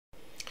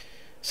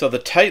So the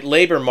tight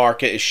labor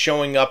market is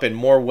showing up in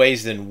more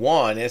ways than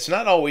one. It's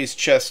not always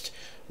just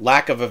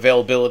lack of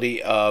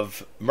availability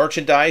of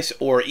merchandise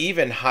or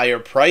even higher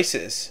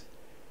prices.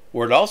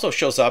 Where it also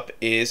shows up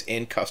is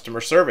in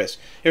customer service.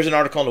 Here's an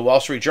article in the Wall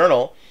Street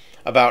Journal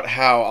about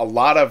how a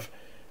lot of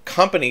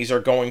companies are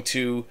going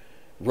to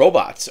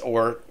robots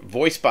or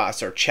voice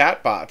bots or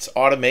chat bots,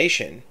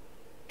 automation,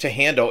 to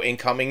handle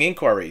incoming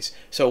inquiries.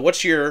 So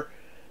what's your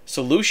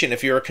solution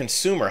if you're a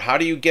consumer? How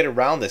do you get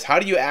around this? How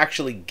do you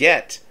actually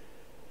get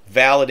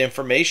valid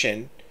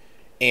information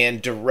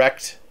and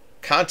direct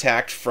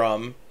contact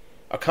from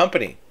a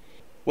company?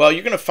 Well,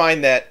 you're going to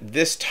find that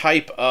this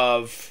type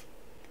of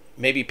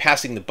maybe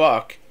passing the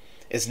buck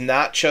is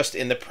not just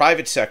in the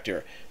private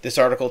sector. This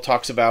article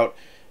talks about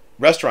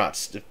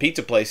restaurants, the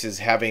pizza places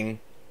having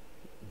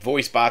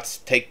voice bots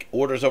take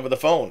orders over the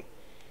phone.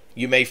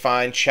 You may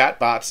find chat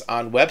bots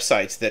on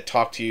websites that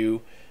talk to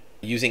you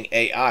using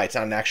AI. It's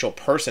not an actual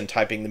person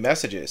typing the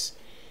messages.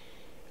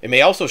 It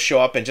may also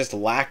show up in just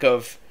lack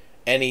of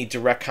any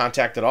direct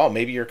contact at all.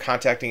 Maybe you're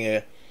contacting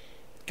a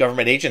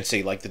government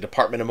agency like the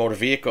Department of Motor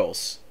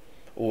Vehicles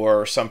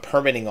or some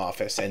permitting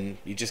office and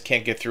you just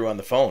can't get through on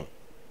the phone.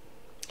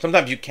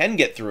 Sometimes you can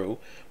get through,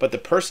 but the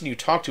person you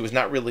talk to is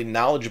not really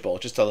knowledgeable.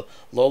 Just a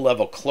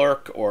low-level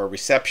clerk or a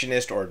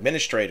receptionist or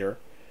administrator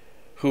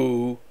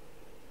who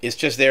is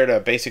just there to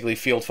basically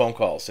field phone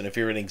calls. And if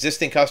you're an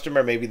existing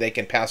customer, maybe they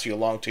can pass you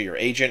along to your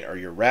agent or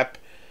your rep.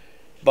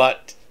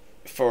 But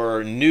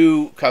for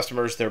new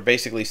customers, they're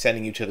basically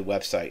sending you to the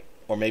website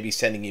or maybe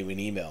sending you an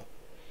email.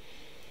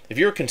 If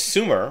you're a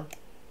consumer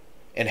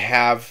and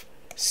have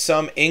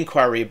some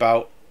inquiry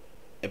about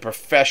a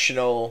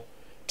professional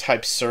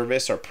type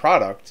service or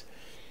product,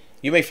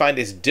 you may find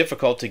it's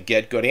difficult to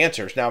get good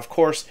answers. Now, of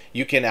course,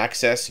 you can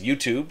access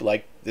YouTube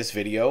like this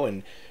video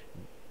and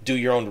do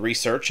your own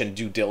research and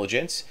due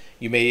diligence.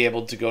 You may be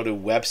able to go to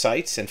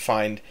websites and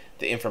find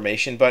the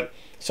information, but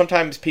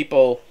sometimes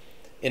people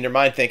in their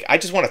mind think, I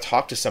just want to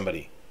talk to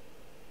somebody.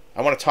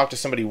 I want to talk to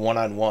somebody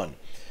one-on-one.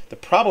 The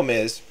problem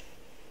is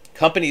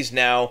companies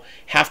now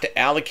have to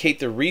allocate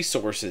the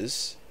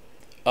resources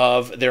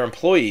of their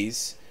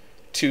employees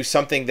to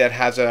something that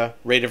has a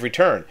rate of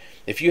return.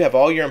 If you have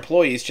all your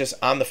employees just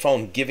on the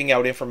phone giving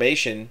out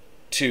information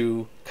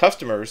to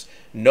customers,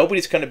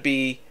 nobody's going to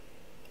be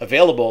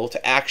available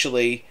to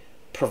actually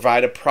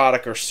provide a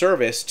product or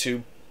service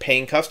to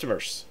paying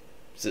customers.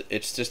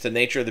 It's just the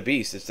nature of the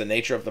beast. It's the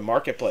nature of the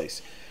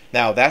marketplace.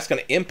 Now, that's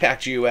going to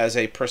impact you as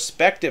a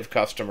prospective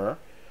customer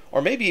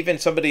or maybe even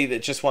somebody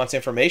that just wants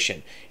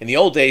information. In the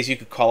old days, you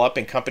could call up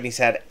and companies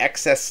had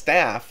excess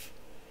staff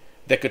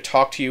that could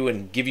talk to you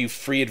and give you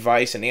free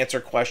advice and answer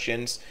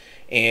questions,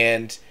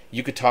 and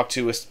you could talk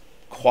to a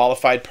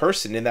qualified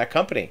person in that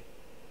company,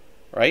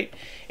 right?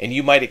 And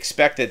you might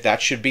expect that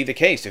that should be the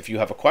case. If you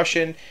have a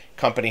question,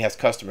 company has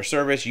customer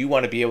service, you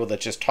want to be able to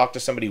just talk to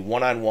somebody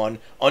one-on-one,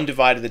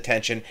 undivided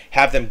attention,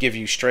 have them give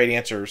you straight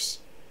answers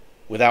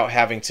without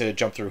having to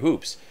jump through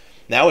hoops.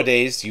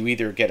 Nowadays, you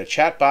either get a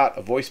chat bot,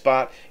 a voice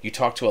bot, you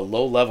talk to a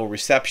low-level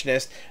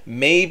receptionist,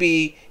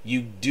 maybe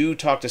you do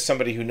talk to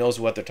somebody who knows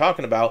what they're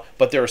talking about,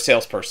 but they're a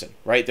salesperson,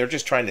 right? They're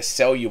just trying to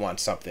sell you on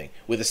something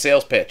with a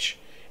sales pitch,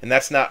 and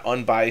that's not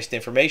unbiased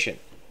information.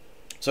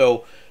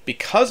 So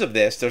because of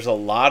this, there's a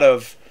lot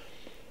of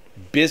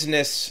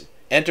business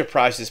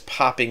enterprises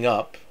popping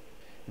up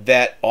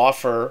that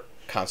offer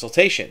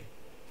consultation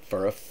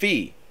for a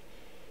fee.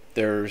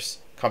 There's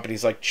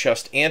companies like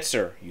Just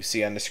Answer, you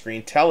see on the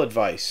screen,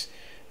 TeleAdvice.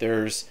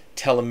 There's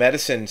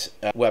telemedicine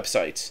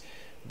websites.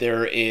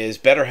 There is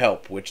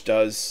BetterHelp, which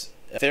does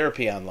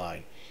therapy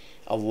online.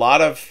 A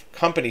lot of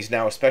companies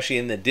now, especially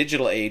in the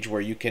digital age where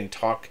you can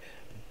talk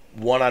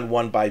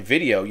one-on-one by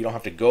video, you don't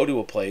have to go to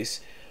a place,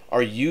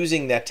 are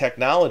using that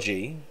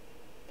technology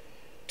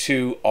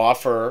to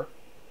offer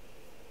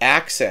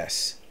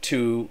access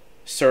to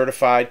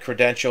certified,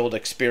 credentialed,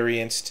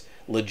 experienced,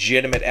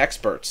 legitimate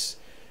experts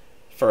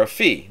for a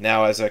fee.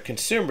 Now, as a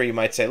consumer, you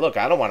might say, look,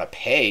 I don't want to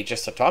pay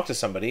just to talk to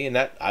somebody, and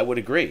that I would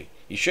agree.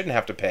 You shouldn't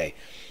have to pay.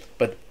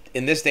 But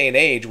in this day and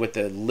age, with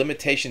the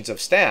limitations of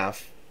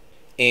staff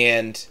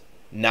and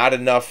not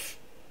enough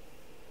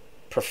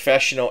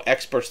professional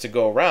experts to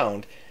go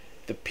around,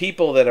 the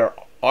people that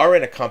are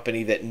in a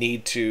company that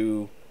need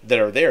to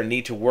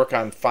work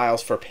on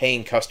files for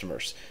paying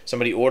customers.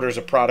 Somebody orders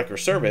a product or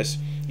service,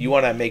 you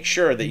want to make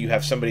sure that you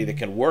have somebody that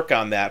can work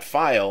on that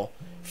file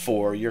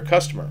for your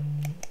customer.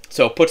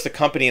 So it puts the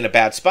company in a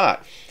bad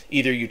spot.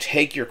 Either you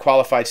take your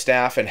qualified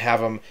staff and have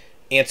them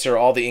answer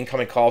all the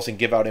incoming calls and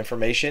give out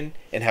information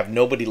and have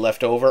nobody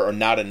left over or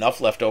not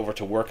enough left over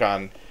to work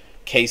on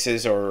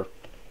cases or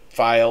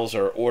files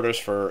or orders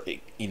for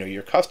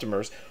your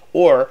customers,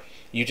 or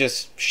you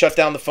just shut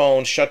down the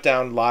phone, shut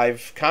down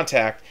live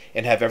contact,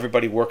 and have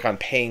everybody work on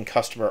paying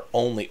customer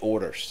only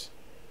orders.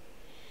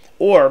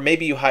 Or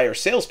maybe you hire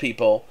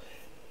salespeople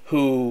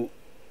who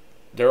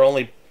their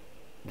only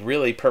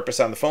really purpose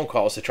on the phone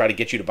call is to try to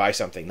get you to buy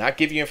something, not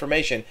give you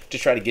information,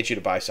 just try to get you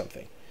to buy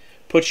something.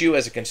 Puts you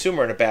as a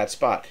consumer in a bad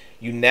spot.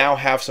 You now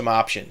have some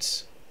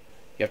options.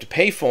 You have to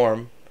pay for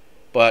them,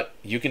 but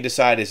you can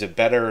decide, is it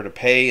better to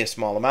pay a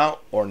small amount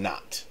or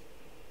not?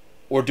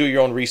 Or do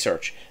your own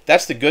research.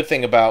 That's the good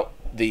thing about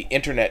the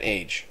internet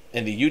age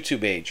and the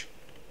YouTube age.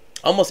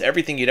 Almost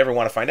everything you'd ever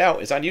want to find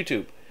out is on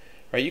YouTube.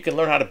 Right? You can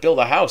learn how to build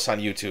a house on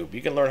YouTube.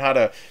 You can learn how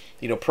to,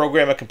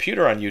 program a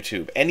computer on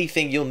YouTube.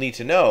 Anything you'll need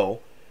to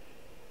know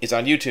is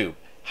on YouTube.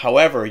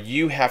 However,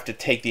 you have to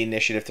take the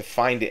initiative to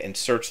find it and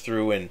search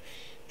through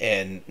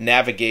and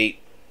navigate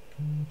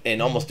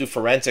and almost do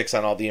forensics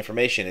on all the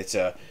information. It's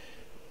a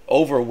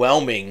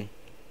overwhelming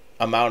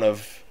amount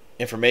of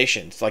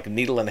information. It's like a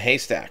needle in a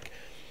haystack.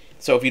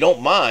 So if you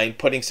don't mind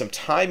putting some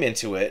time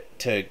into it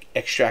to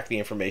extract the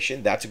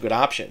information, that's a good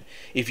option.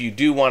 If you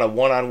do want a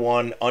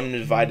one-on-one,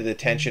 undivided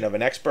attention of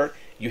an expert,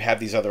 you have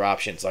these other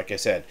options. Like I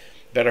said,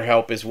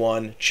 BetterHelp is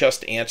one,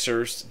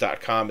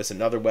 JustAnswers.com is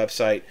another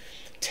website,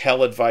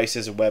 TellAdvice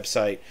is a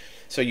website.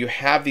 So you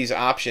have these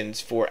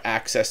options for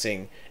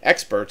accessing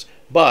experts,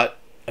 but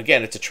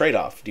again, it's a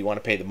trade-off. Do you want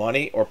to pay the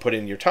money or put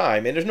in your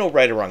time? And there's no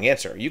right or wrong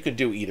answer. You can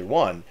do either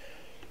one.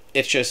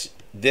 It's just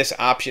this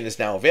option is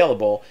now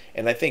available,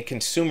 and I think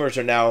consumers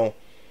are now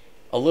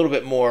a little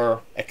bit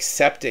more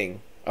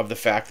accepting of the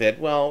fact that,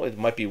 well, it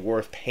might be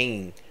worth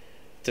paying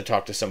to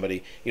talk to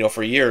somebody.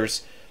 For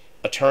years,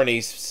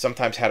 attorneys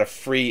sometimes had a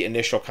free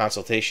initial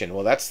consultation.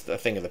 Well, that's the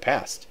thing of the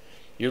past.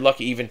 You're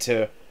lucky even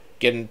to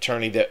get an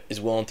attorney that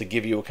is willing to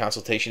give you a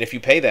consultation if you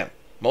pay them.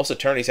 Most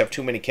attorneys have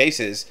too many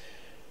cases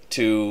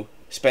to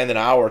spend an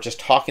hour just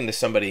talking to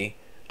somebody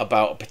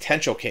about a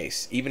potential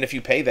case, even if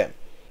you pay them.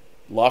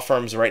 Law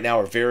firms right now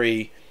are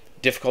very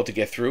difficult to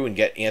get through and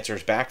get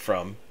answers back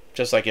from,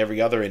 just like every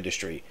other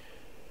industry.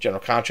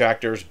 General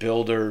contractors,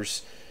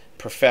 builders,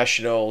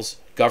 professionals,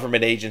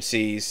 government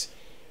agencies.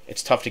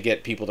 It's tough to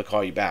get people to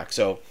call you back.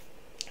 So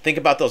think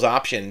about those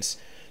options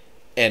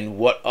and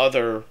what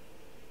other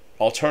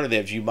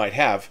alternatives you might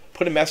have.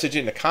 Put a message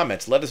in the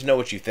comments. Let us know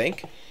what you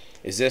think.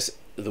 Is this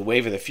the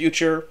wave of the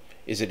future?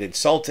 Is it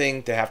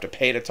insulting to have to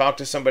pay to talk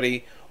to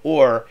somebody?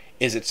 Or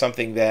is it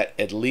something that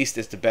at least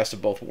is the best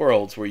of both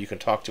worlds, where you can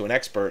talk to an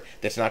expert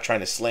that's not trying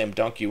to slam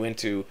dunk you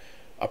into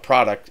a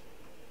product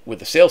with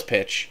a sales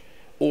pitch?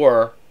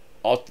 Or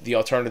the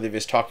alternative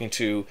is talking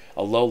to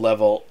a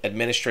low-level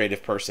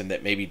administrative person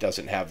that maybe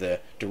doesn't have the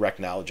direct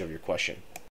knowledge of your question.